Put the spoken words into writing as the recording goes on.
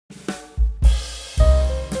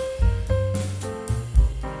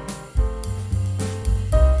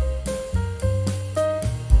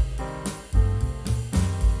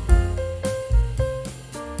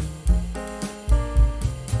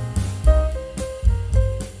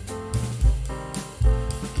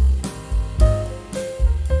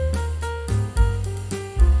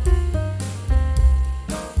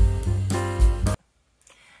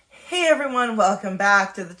everyone, welcome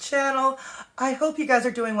back to the channel. I hope you guys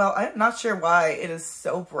are doing well. I'm not sure why it is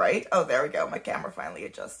so bright. Oh, there we go. My camera finally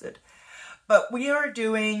adjusted. But we're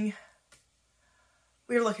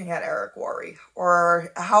looking at Eric Worre,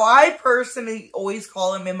 or how I personally always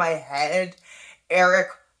call him in my head, Eric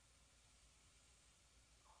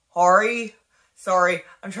Worre. Sorry,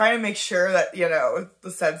 I'm trying to make sure that, you know, the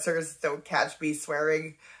censors don't catch me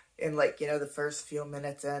swearing in, like, you know, the first few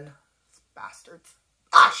minutes in. Bastards.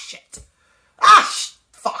 Ah, shit.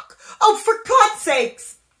 Fuck. Oh, for God's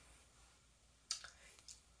sakes.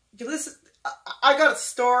 You listen, I got a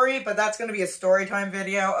story, but that's going to be a story time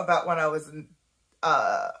video about when I was in,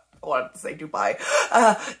 I wanted to say Dubai,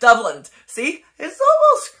 Dublin. See? It's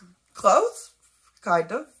almost close.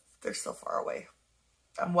 Kind of. They're still far away.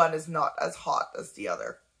 And one is not as hot as the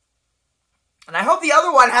other. And I hope the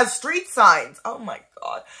other one has street signs. Oh my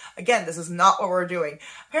God. Again, this is not what we're doing.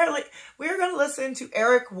 Apparently, we're going to listen to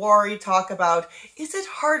Eric Worre talk about, is it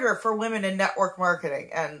harder for women in network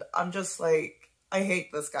marketing? And I'm just like, I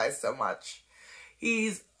hate this guy so much.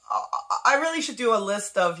 I really should do a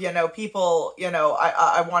list of, you know, people, you know,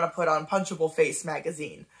 I want to put on Punchable Face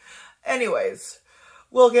magazine. Anyways,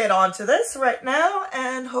 we'll get on to this right now.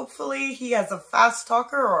 And hopefully he has a fast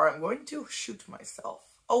talker or I'm going to shoot myself.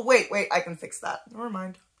 Oh, wait, I can fix that. Never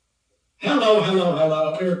mind. Hello.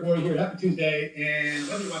 Eric Worre here. Happy Tuesday. And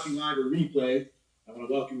whether you're watching live or replay, I want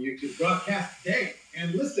to welcome you to the broadcast today.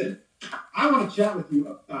 And listen, I want to chat with you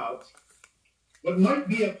about what might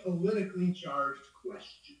be a politically charged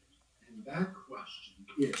question. And that question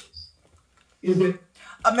is it...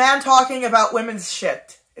 A man talking about women's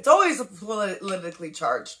shit. It's always politically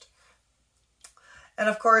charged. And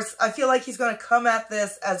of course, I feel like he's going to come at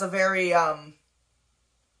this as a very,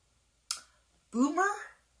 boomer?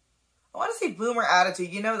 I want to say boomer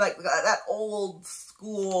attitude, you know, like that old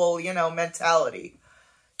school, you know, mentality.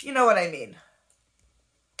 You know what I mean.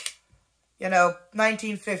 You know,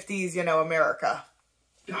 1950s, you know, America.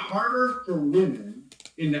 Harder for women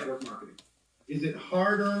in network marketing. Is it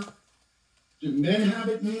harder? Do men have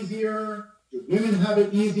it easier? Do women have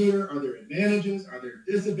it easier? Are there advantages? Are there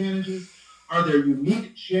disadvantages? Are there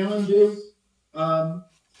unique challenges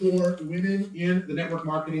for women in the network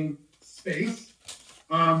marketing space?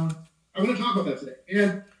 I want to talk about that today.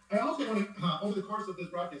 And I also want to, over the course of this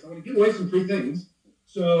broadcast, I want to give away some free things.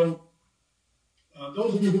 So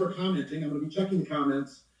those of you who are commenting, I'm going to be checking the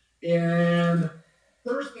comments. And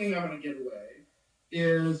first thing I'm going to give away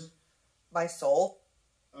is... my soul.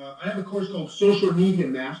 I have a course called Social Media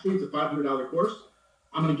Mastery. It's a $500 course.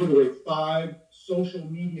 I'm going to give away 5 social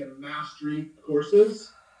media mastery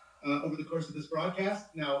courses over the course of this broadcast.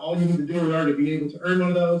 Now, all you need to do in order to be able to earn one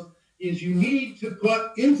of those is you need to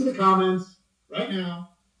put into the comments right now,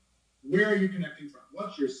 where are you connecting from?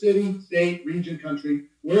 What's your city, state, region, country?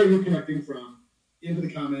 Where are you connecting from? Into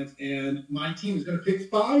the comments. And my team is going to pick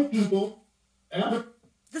 5 people.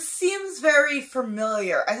 This seems very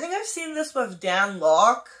familiar. I think I've seen this with Dan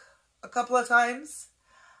Locke a couple of times.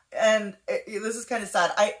 And this is kind of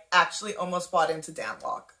sad. I actually almost bought into Dan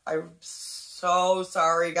Locke. I'm so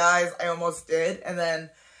sorry, guys. I almost did. And then,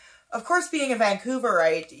 of course, being a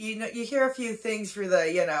Vancouverite, you know, you hear a few things through the,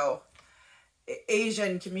 you know,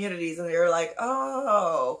 Asian communities, and you're like,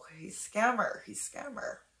 oh, he's scammer.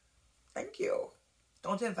 Thank you.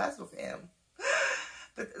 Don't invest with him.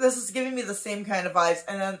 But this is giving me the same kind of vibes.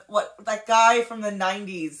 And then that guy from the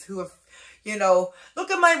 90s who, you know,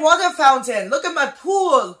 look at my water fountain, look at my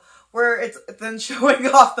pool, where it's then showing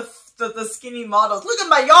off the skinny models. Look at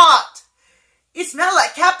my yacht. It smells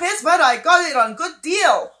like cat piss, but I got it on good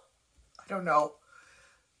deal. I don't know.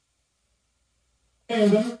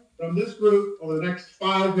 And from this group, over the next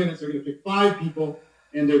 5 minutes, they're going to pick 5 people,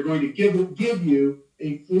 and they're going to give you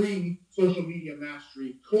a free social media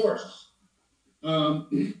mastery course.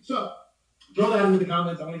 So throw that into the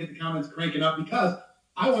comments. I want to get the comments cranking up because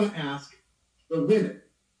I want to ask the women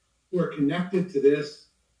who are connected to this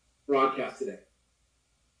broadcast today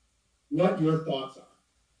what your thoughts are.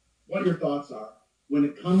 What your thoughts are when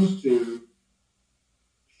it comes to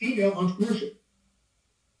female entrepreneurship.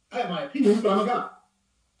 I have my opinions, but I'm a guy.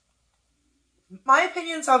 My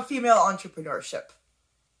opinions on female entrepreneurship.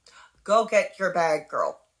 Go get your bag,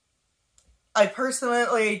 girl. I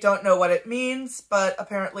personally don't know what it means, but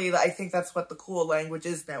apparently I think that's what the cool language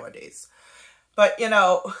is nowadays. But, you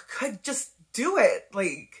know, just do it.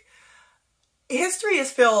 Like, history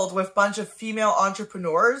is filled with a bunch of female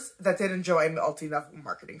entrepreneurs that didn't join multi-level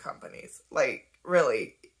marketing companies. Like,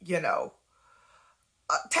 really, you know.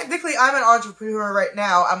 Technically, I'm an entrepreneur right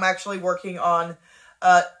now. I'm actually working on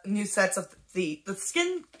new sets of the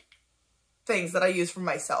skin things that I use for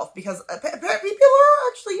myself because people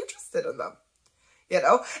are actually interested in them, you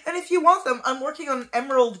know. And if you want them, I'm working on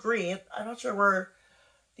emerald green. I'm not sure where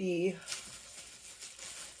the...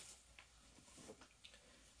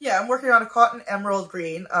 Yeah, I'm working on a cotton emerald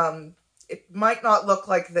green. It might not look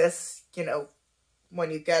like this, you know,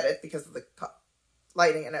 when you get it because of the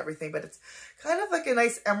lighting and everything, but it's kind of like a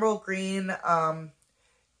nice emerald green. How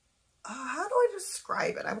do I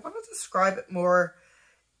describe it? I want to describe it more.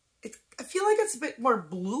 I feel like it's a bit more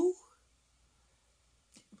blue.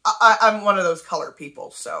 I'm one of those color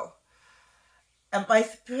people, so. And my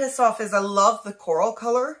piss off is I love the coral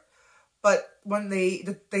color, but when they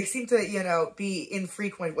seem to, you know, be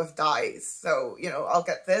infrequent with dyes. So, you know, I'll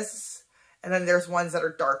get this, and then there's ones that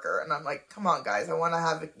are darker, and I'm like, come on, guys, I want to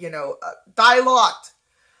have, you know, a dye lot.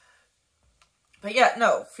 But yeah,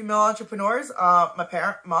 no, female entrepreneurs,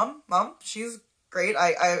 my mom, she's great.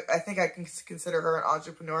 I think I can consider her an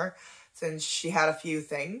entrepreneur since she had a few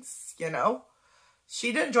things, you know.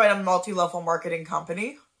 She didn't join a multi-level marketing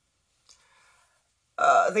company.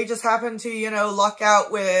 They just happened to, you know, luck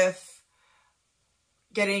out with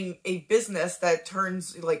getting a business that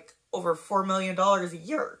turns like over $4 million a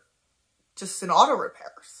year just in auto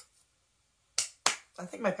repairs. I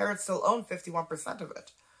think my parents still own 51% of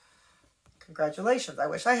it. Congratulations. I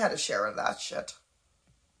wish I had a share in that shit.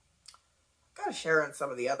 I've got a share in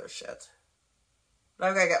some of the other shit. But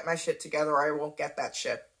I've got to get my shit together or I won't get that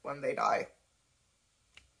shit when they die.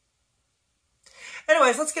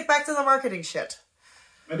 Anyways, let's get back to the marketing shit.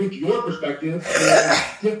 I think your perspective is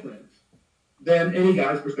different than any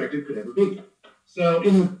guy's perspective could ever be. So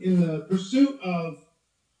in the pursuit of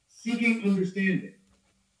seeking understanding.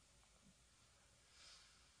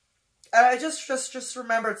 I just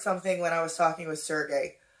remembered something when I was talking with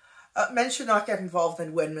Sergey. Men should not get involved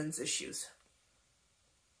in women's issues.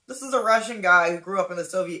 This is a Russian guy who grew up in the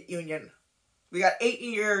Soviet Union. We got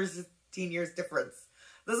 18 years difference.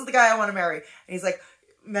 This is the guy I want to marry. And he's like,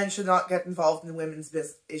 men should not get involved in women's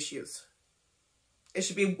issues. It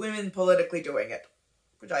should be women politically doing it.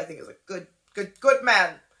 Which I think is a good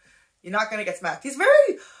man. You're not going to get smacked. He's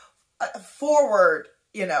very forward,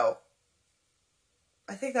 you know.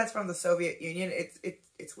 I think that's from the Soviet Union.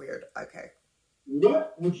 It's weird. Okay.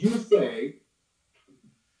 What would you say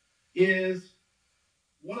is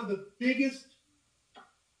one of the biggest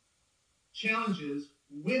challenges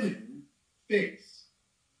women face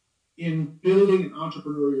in building an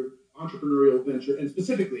entrepreneurial venture, and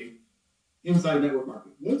specifically inside network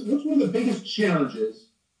marketing? What's one of the biggest challenges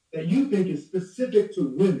that you think is specific to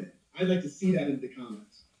women? I'd like to see that in the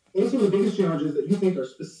comments. What are some of the biggest challenges that you think are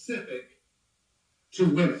specific to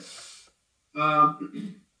women?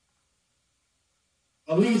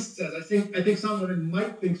 Elise says, I think some women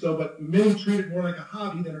might think so, but many treat it more like a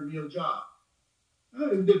hobby than a real job.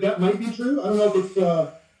 That might be true. I don't know if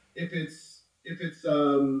it's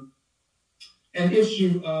an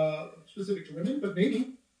issue specific to women, but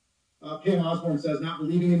maybe. Pam Osborne says not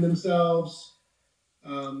believing in themselves.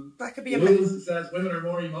 That could be Liz says women are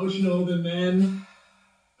more emotional than men.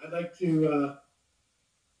 I'd like to.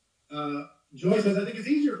 Joy says I think it's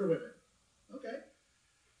easier for women. Okay.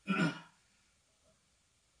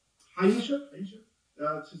 Aisha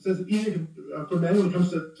she says it's easier for men when it comes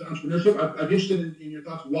to entrepreneurship. I'm interested in your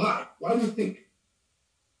thoughts. Why? Why do you think?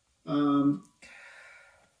 Hold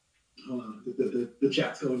on, the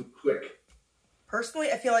chat's going quick.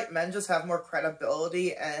 Personally, I feel like men just have more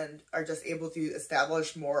credibility and are just able to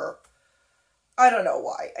establish more. I don't know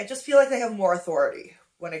why. I just feel like they have more authority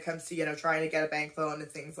when it comes to, you know, trying to get a bank loan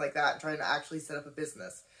and things like that, and trying to actually set up a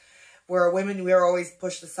business. Where women, we are always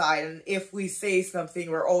pushed aside, and if we say something,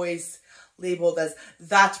 we're always labeled as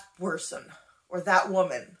that person or that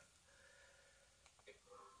woman.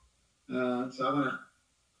 So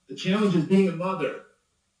the challenge is being a mother.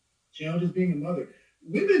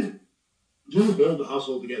 Women do hold the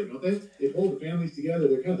household together, don't they? They hold the families together.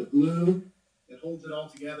 They're kind of the glue that holds it all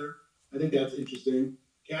together. I think that's interesting.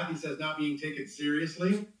 Kathy says not being taken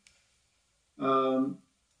seriously.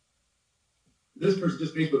 This person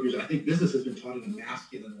just Facebook users, I think business has been taught in a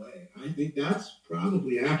masculine way. I think that's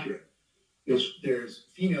probably accurate. There's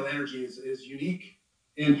female energy is unique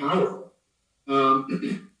and powerful. I'm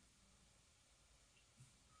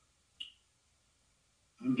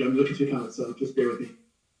looking through comments, so just bear with me.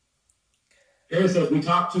 Harris says, we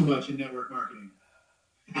talk too much in network marketing.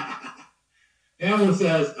 Pamela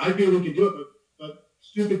says, I feel we can do it, but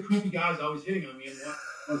stupid, creepy guys always hitting on me and want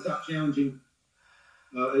to stop challenging.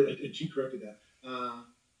 And she corrected that.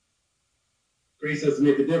 Grace says to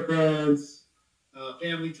make a difference.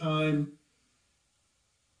 Family time.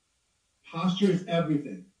 Posture is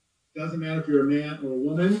everything. Doesn't matter if you're a man or a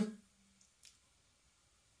woman.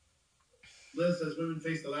 Liz says women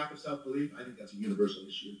face the lack of self-belief. I think that's a universal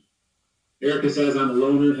issue. Erica says I'm a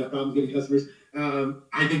loner and have problems getting customers.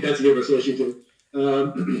 I think that's a universal issue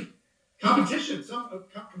too. Competition. Some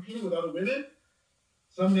competing with other women.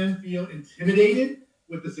 Some men feel intimidated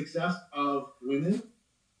with the success of women.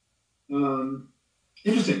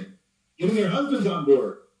 Interesting. Getting their husbands on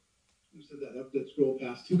board. Who said that? That scroll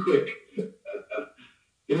past too quick.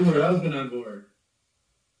 Getting their husband on board.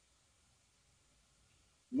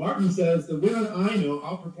 Martin says, the women I know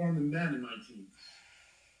outperform the men in my team.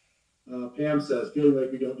 Pam says, feeling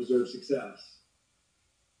like we don't deserve success.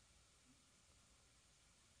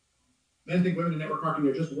 Men think women in network marketing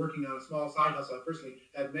are just working on a small side hustle. I personally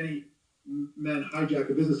had many men hijack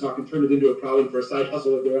a business talk and turn it into a problem for a side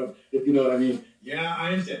hustle of their own, if you know what I mean. Yeah,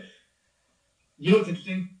 I understand. You know what's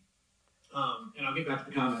interesting? And I'll get back to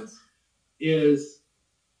the comments, is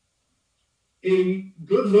a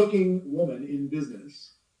good-looking woman in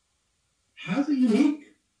business has a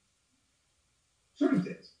unique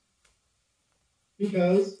circumstance.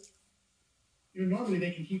 Because normally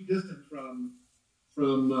they can keep distant from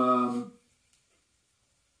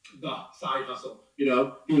the side hustle,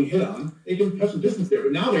 being hit on. They can have some distance there.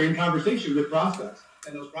 But now they're in conversation with prospects.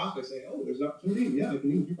 And those prospects say, oh, there's an opportunity. Yeah, I can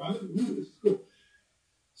use your product. Ooh, this is cool.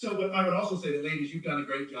 So, but I would also say that, ladies, you've done a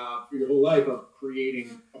great job for your whole life of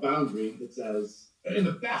creating a boundary that says, and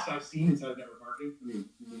the best I've seen inside of network marketing, let me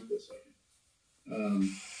move this way.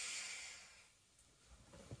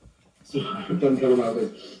 So I'm done covering my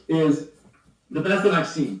this, is the best that I've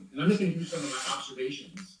seen, and I'm just going to use some of my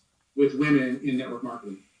observations with women in network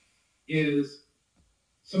marketing, is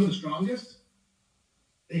some of the strongest,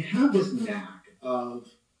 they have this knack of,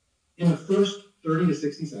 in the first 30 to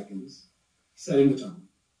 60 seconds, setting the tone.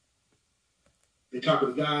 They talk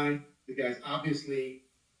with the guy's obviously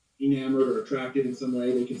enamored or attracted in some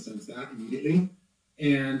way, they can sense that immediately.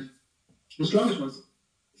 And the strongest ones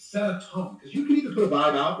set a tone, because you can either put a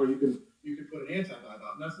vibe out or you can put an anti-vibe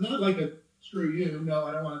out. And that's not like a screw you, no,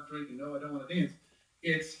 I don't want to drink, and no, I don't want to dance.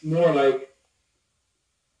 It's more like,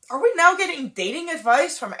 are we now getting dating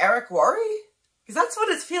advice from Eric Worre? Because that's what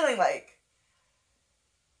it's feeling like.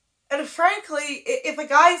 And frankly, if a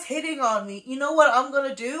guy's hitting on me, you know what I'm going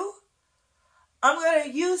to do? I'm going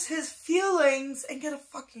to use his feelings and get a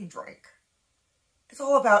fucking drink. It's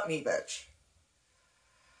all about me, bitch.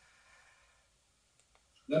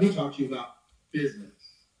 Let me talk to you about business.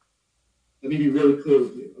 Let me be really clear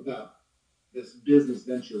with you about this business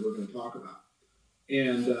venture we're going to talk about.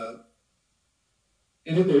 And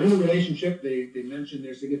if they're in a relationship, they mention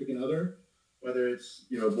their significant other, whether it's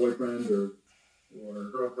boyfriend or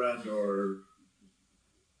girlfriend or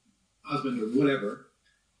husband or whatever,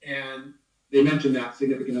 and they mention that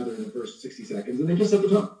significant other in the first 60 seconds, and they just set the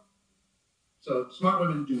tone. So smart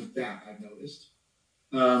women do that, I've noticed.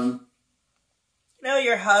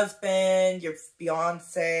 Your husband, your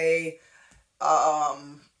fiance,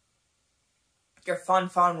 your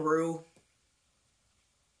fun-roo.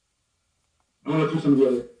 I want to go through some of the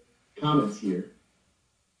other comments here.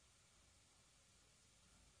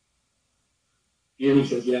 Annie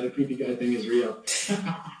says, yeah, the creepy guy thing is real.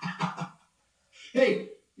 Hey,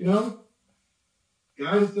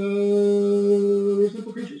 guys, we're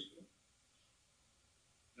simple creatures.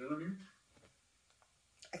 You know what I mean?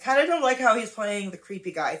 I kind of don't like how he's playing the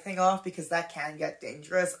creepy guy thing off, because that can get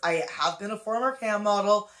dangerous. I have been a former cam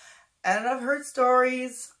model, and I've heard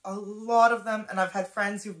stories, a lot of them, and I've had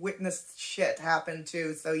friends who've witnessed shit happen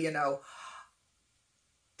too, so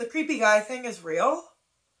the creepy guy thing is real.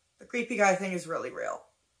 The creepy guy thing is really real.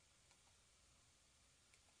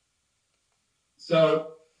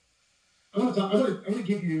 So, I want to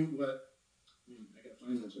give you what, I gotta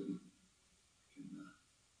find this so you can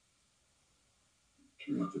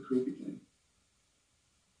turn off the creepy thing.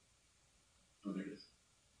 Oh, there it is.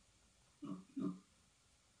 Oh, no.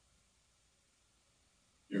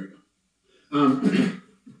 There we go.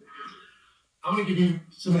 I'm going to give you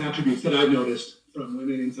some attributes that I've noticed from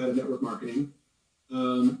women inside of network marketing.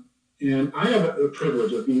 And I have a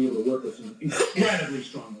privilege of being able to work with some incredibly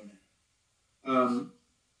strong women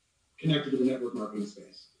connected to the network marketing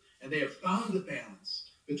space. And they have found the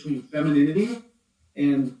balance between femininity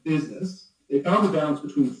and business. They found the balance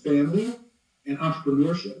between family and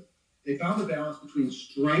entrepreneurship. They found the balance between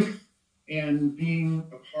strength and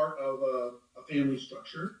being a part of a family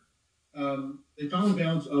structure. They found the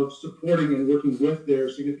balance of supporting and working with their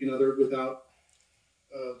significant other without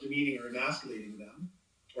demeaning or emasculating them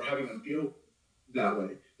or having them feel that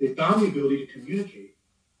way. They found the ability to communicate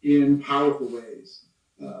in powerful ways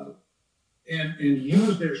and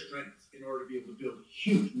use their strengths in order to be able to build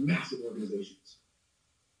huge, massive organizations.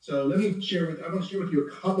 So let me share I want to share with you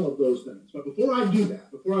a couple of those things. But before I do that,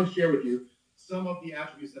 before I share with you some of the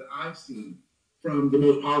attributes that I've seen from the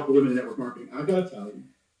most powerful women in network marketing, I've got to tell you,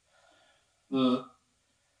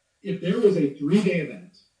 if there was a 3-day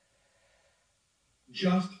event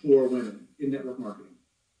just for women in network marketing,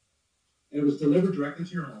 and it was delivered directly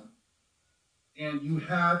to your home, and you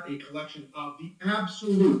had a collection of the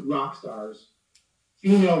absolute rock stars,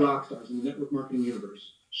 female rock stars in the network marketing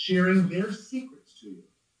universe, sharing their secrets to you,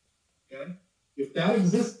 okay? If that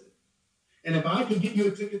existed, and if I could get you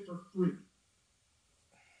a ticket for free,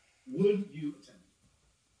 would you attend?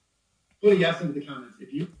 Put a yes into the comments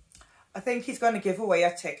if you... I think he's going to give away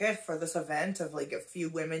a ticket for this event of like a few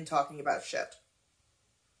women talking about shit.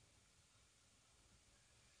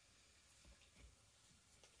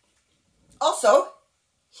 Also,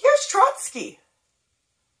 here's Trotsky.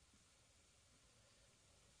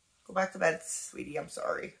 Go back to bed, sweetie. I'm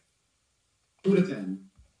sorry. Who would attend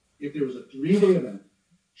if there was a 3-day event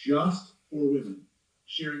just for women,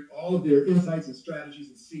 sharing all of their insights and strategies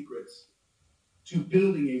and secrets to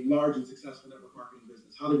building a large and successful network marketing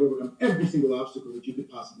business, how they've overcome every single obstacle that you could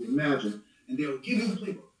possibly imagine, and they'll give you the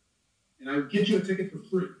playbook. And I would get you a ticket for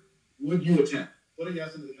free. Would you attend? Put a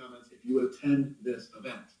yes into the comments if you would attend this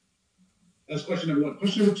event. That's question number 1.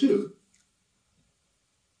 Question number 2,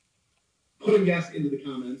 put a yes into the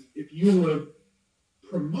comments if you would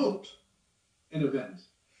promote an event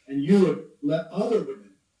and you would let other women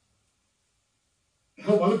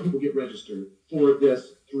help other people get registered for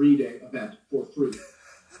this 3-day event for free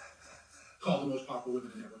called the Most Powerful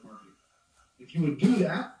Women in Network Marketing. If you would do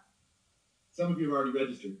that, some of you have already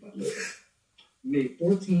registered, but listen, May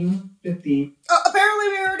 14, 15. Apparently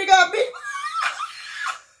we already got me.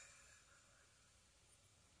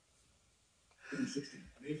 And 16.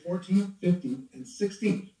 May 14th, 15th, and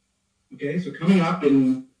 16th. Okay, so coming up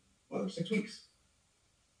in, 6 weeks,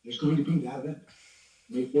 there's going to be that event.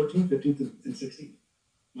 May 14th, 15th, and 16th.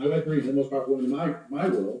 My wife, Marie, the most powerful woman in my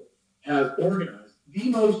world, has organized the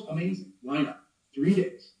most amazing lineup, 3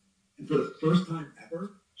 days. And for the first time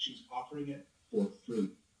ever, she's offering it for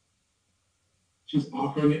free. She's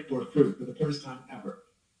offering it for free for the first time ever.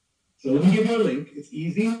 So let me give you a link. It's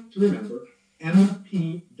easy to remember.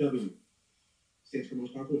 MPW. Stands for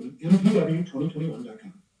Most Powerful Women.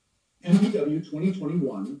 MPW2021.com.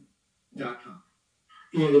 MPW2021.com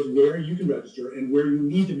is where you can register and where you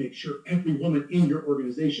need to make sure every woman in your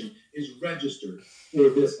organization is registered for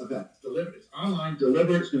this event. It's delivered. It's online,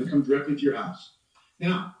 delivered. It's going to come directly to your house.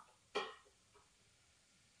 Now,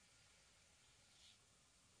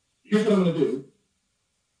 here's what I'm going to do.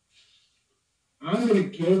 I'm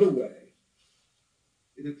going to give away,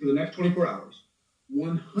 for the next 24 hours,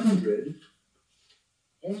 100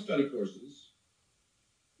 home study courses.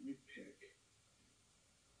 Let me pick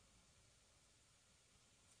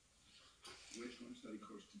which home study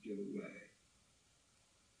course to give away.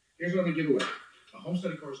 Here's what I'm going to give away. A home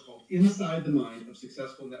study course called Inside the Mind of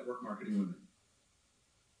Successful Network Marketing Women.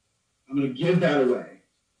 I'm going to give that away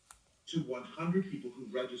to 100 people who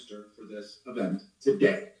register for this event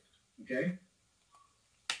today. Okay?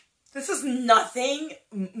 This is nothing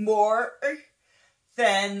more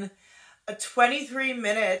than a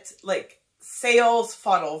 23-minute, sales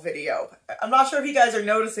funnel video. I'm not sure if you guys are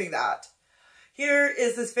noticing that. Here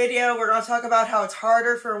is this video. We're going to talk about how it's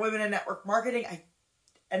harder for women in network marketing.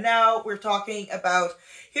 And now we're talking about,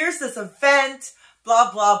 here's this event, blah,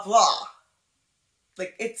 blah, blah.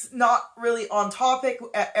 It's not really on topic,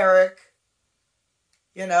 Eric.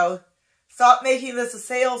 You know, stop making this a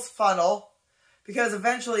sales funnel. Because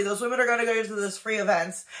eventually those women are going to go into this free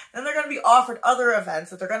events. And they're going to be offered other events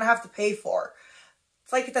that they're going to have to pay for.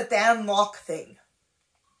 It's like the Dan Locke thing.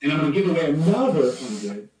 And I'm going to give away another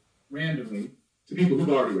 100 randomly to people who've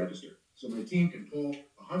already registered. So my team can pull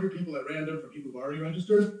 100 people at random from people who've already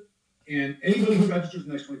registered. And anybody who registers in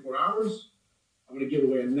the next 24 hours, I'm going to give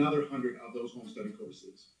away another 100 of those home study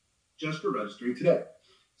courses. Just for registering today.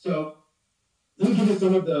 So let me give you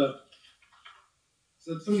some of the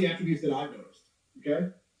attributes that I've noticed.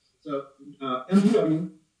 Okay? So,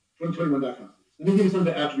 MPW2021.com. Let me give you some of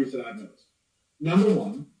the attributes that I've noticed. Number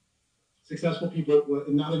 1, successful people,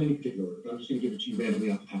 not in any particular order, but I'm just going to give it to you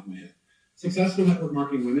randomly off the top of my head. Successful network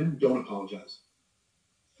marketing women don't apologize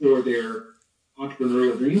for their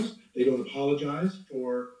entrepreneurial dreams. They don't apologize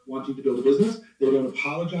for wanting to build a business. They don't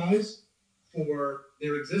apologize for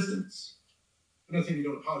their existence. I'm not saying you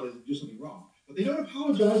don't apologize and do something wrong, but they don't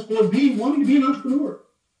apologize for wanting to be an entrepreneur.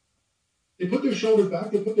 They put their shoulders back,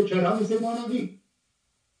 they put their chin out, and they say, why not me?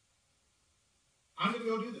 I'm going to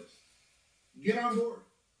go do this. Get on board.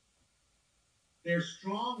 They're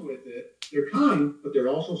strong with it. They're kind, but they're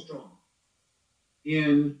also strong.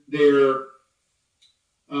 in their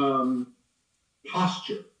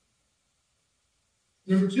posture.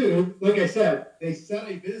 Number two, like I said, they set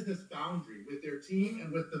a business boundary with their team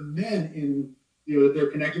and with the men in, that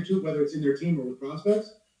they're connected to, whether it's in their team or with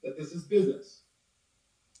prospects, that this is business.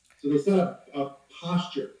 So they set up a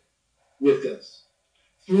posture with this.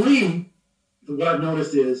 Three, what I've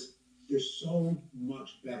noticed is they're so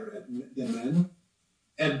much better than men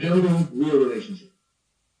at building real relationship.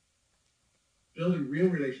 Building real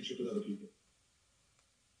relationship with other people.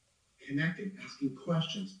 Connecting, asking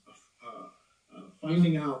questions,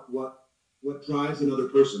 finding out what drives another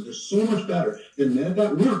person. They're so much better than men at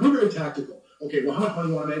that. We're very tactical. Okay, well, how much money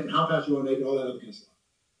you want to make, and how fast you want to make it, all that other kind of stuff.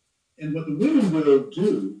 And what the women will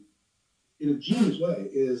do in a genius way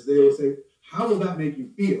is they will say, how will that make you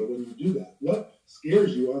feel when you do that? What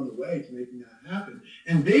scares you on the way to making that happen?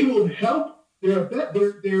 And they will help. They're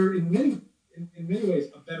in many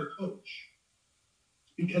ways a better coach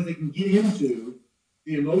because they can get into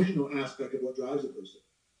the emotional aspect of what drives a person.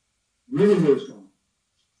 Really, really strong.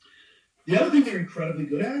 The other thing they're incredibly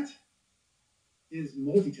good at is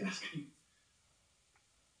multitasking.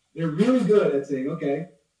 They're really good at saying, okay,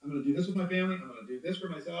 I'm going to do this with my family, I'm going to do this for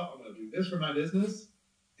myself, I'm going to do this for my business.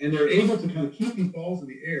 And they're able to kind of keep these balls in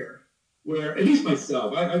the air where, at least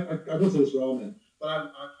myself, I won't say this for all men,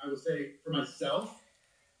 but I would say for myself,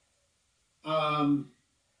 I'm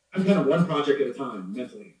kind of one project at a time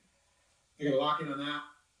mentally. I got to lock in on that,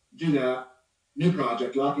 do that, new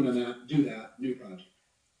project, lock in on that, do that, new project.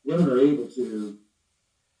 Women are able to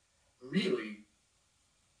really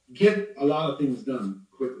get a lot of things done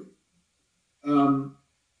quickly.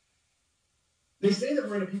 They say that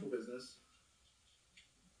we're in a people business.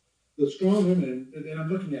 The strong women, and I'm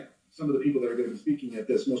looking at some of the people that are going to be speaking at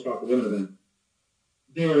this Most Powerful Women event,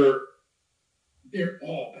 they're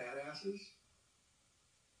all badasses,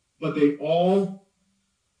 but they all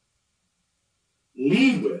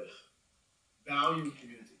lead with value and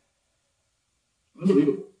community.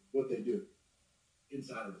 Unbelievable what they do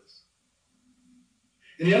inside of this.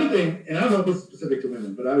 And the other thing, and I don't know if this is specific to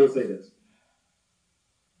women, but I will say this.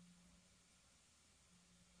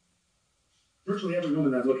 Virtually every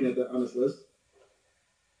woman I'm looking at on this list,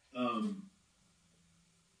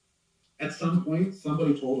 at some point,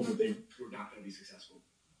 somebody told them that they were not going to be successful.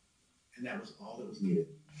 And that was all that was needed.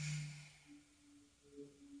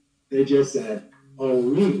 They just said, oh,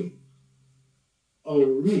 really? Oh,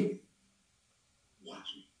 really?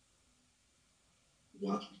 Watch me.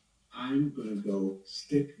 Watch me. I'm going to go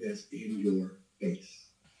stick this in your face.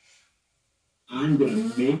 I'm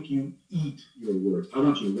going to make you eat your words. I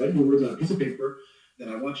want you to write your words on a piece of paper, then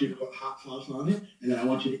I want you to put hot sauce on it, and then I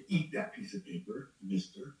want you to eat that piece of paper,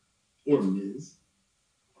 Mr. or Ms.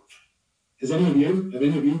 Have any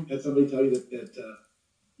of you had somebody tell you that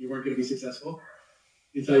you weren't going to be successful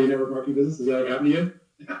inside your network marketing business? Has that ever happened to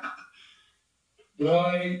you?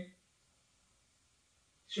 Boy,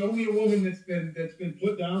 show me a woman that's been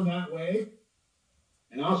put down that way,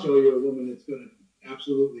 and I'll show you a woman that's going to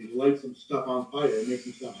absolutely light some stuff on fire and make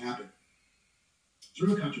some stuff happen.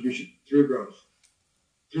 Through contribution, through growth,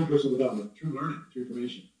 through personal development, through learning, through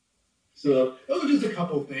information. So those are just a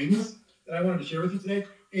couple of things that I wanted to share with you today.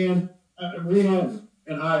 And Marina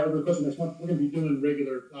and I, over the course of next month, we're going to be doing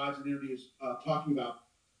regular lives and interviews, talking about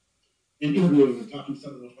and interviewing and talking to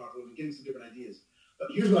some of the most powerful and getting some different ideas. But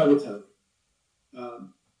here's what I will tell you.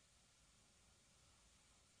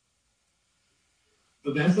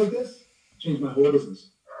 Events like this changed my whole business.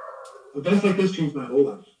 Events like this changed my whole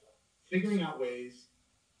life. Figuring out ways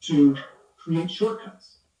to create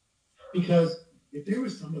shortcuts. Because if there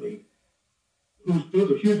was somebody who's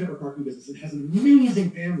built a huge network marketing business and has an amazing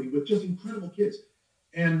family with just incredible kids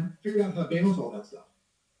and figured out how to balance all that stuff,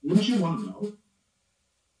 wouldn't you want to know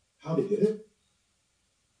how they did it?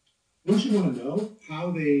 Wouldn't you want to know how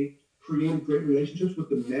they created great relationships with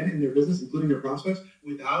the men in their business, including their prospects,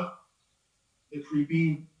 without the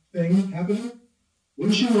creepy thing happening?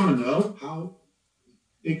 Wouldn't you want to know how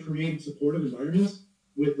they created supportive environments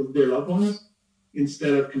with their loved ones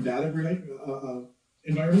instead of combative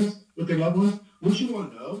environments with their loved ones? Wouldn't you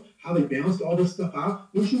want to know how they balanced all this stuff out?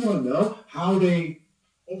 Wouldn't you want to know how they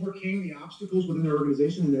overcame the obstacles within their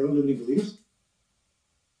organization and their own limiting beliefs?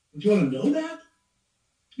 Wouldn't you want to know that?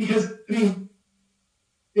 Because, I mean,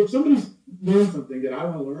 if somebody's learned something that I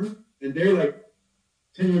want to learn and they're like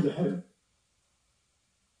 10 years ahead of me,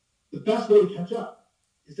 the best way to catch up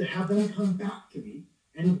is to have them come back to me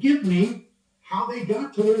and give me how they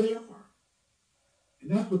got to where they are. And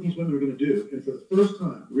that's what these women are going to do. And for the first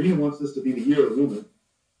time, Marina wants this to be the year of the woman.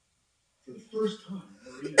 For the first time,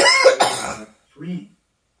 Marina is free.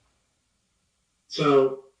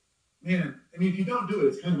 So, man, I mean, if you don't do it,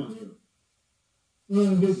 it's kind of on you. Well,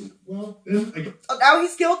 I'm busy. Well, then I Oh, now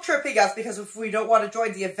he's guilt tripping us because if we don't want to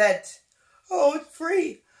join the event. Oh, it's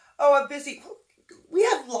free. Oh, I'm busy. We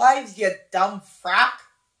have lives, you dumb frack.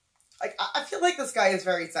 Like, I feel like this guy is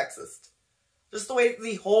very sexist. Just the way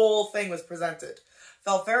the whole thing was presented.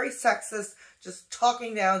 Felt very sexist, just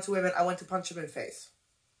talking down to women. I went to punch him in the face.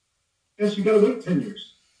 guess you gotta wait 10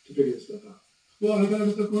 years to figure this stuff out. Well, I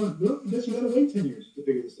gotta stuff going on. Well, I guess you gotta wait 10 years to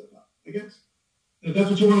figure this stuff out, I guess. And if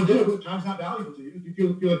that's what you want to do, if time's not valuable to you, if you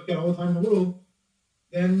feel like you got all the time in the world,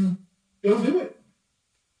 then don't do it.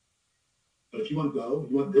 But if you want to go,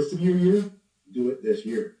 you want this to be your year, do it this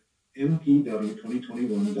year.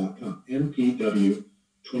 MPW2021.com.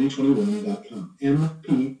 MPW2021.com.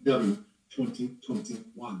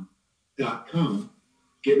 MPW2021.com.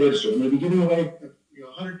 Get registered. I'm going to be giving away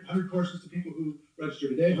 100 courses to people who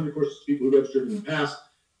registered today, 100 courses to people who registered in the past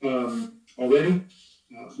already.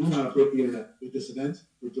 We know how to break the internet with this event.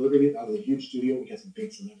 We're delivering it out of a huge studio. We got some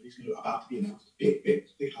big celebrities about to be announced.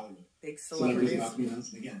 Big Hollywood. Big celebrities about to be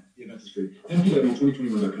announced. And again, the event is free.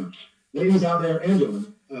 MPW2021.com. Ladies out there and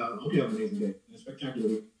gentlemen, hope you have an amazing day and a spectacular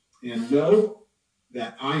week. And know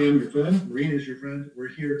that I am your friend. Maureen is your friend. We're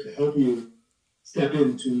here to help you step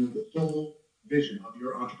into the full vision of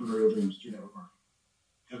your entrepreneurial dreams through network marketing.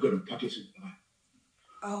 Have a good one. Talk to you soon. Bye.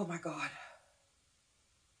 Oh my god.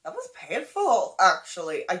 That was painful,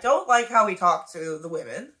 actually. I don't like how he talked to the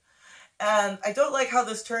women. And I don't like how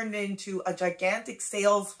this turned into a gigantic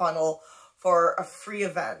sales funnel for a free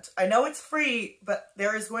event. I know it's free, but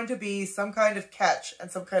there is going to be some kind of catch and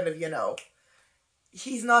some kind of,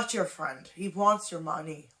 he's not your friend. He wants your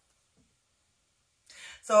money.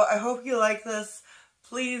 So I hope you like this.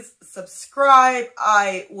 Please subscribe.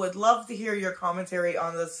 I would love to hear your commentary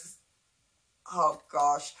on this. Oh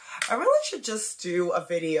gosh, I really should just do a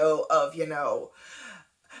video of,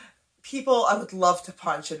 people I would love to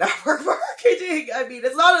punch in network marketing. I mean,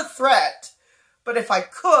 it's not a threat, but if I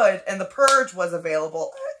could and the purge was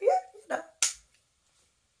available,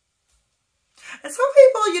 And some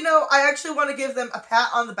people, I actually want to give them a pat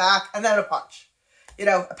on the back and then a punch.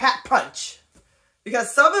 A pat punch.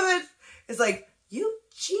 Because some of it is like, you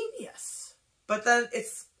genius. But then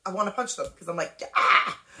I want to punch them because I'm like,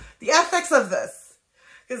 the ethics of this.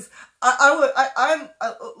 Because I'm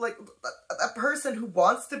like a person who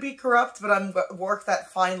wants to be corrupt, but I'm work that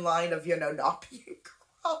fine line of, not being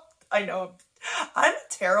corrupt. I know I'm a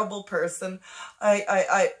terrible person.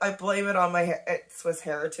 I blame it on my Swiss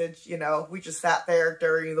heritage. We just sat there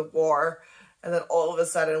during the war, and then all of a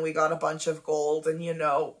sudden we got a bunch of gold, and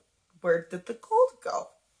where did the gold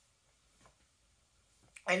go?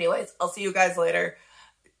 Anyways, I'll see you guys later.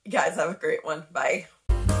 You guys have a great one. Bye.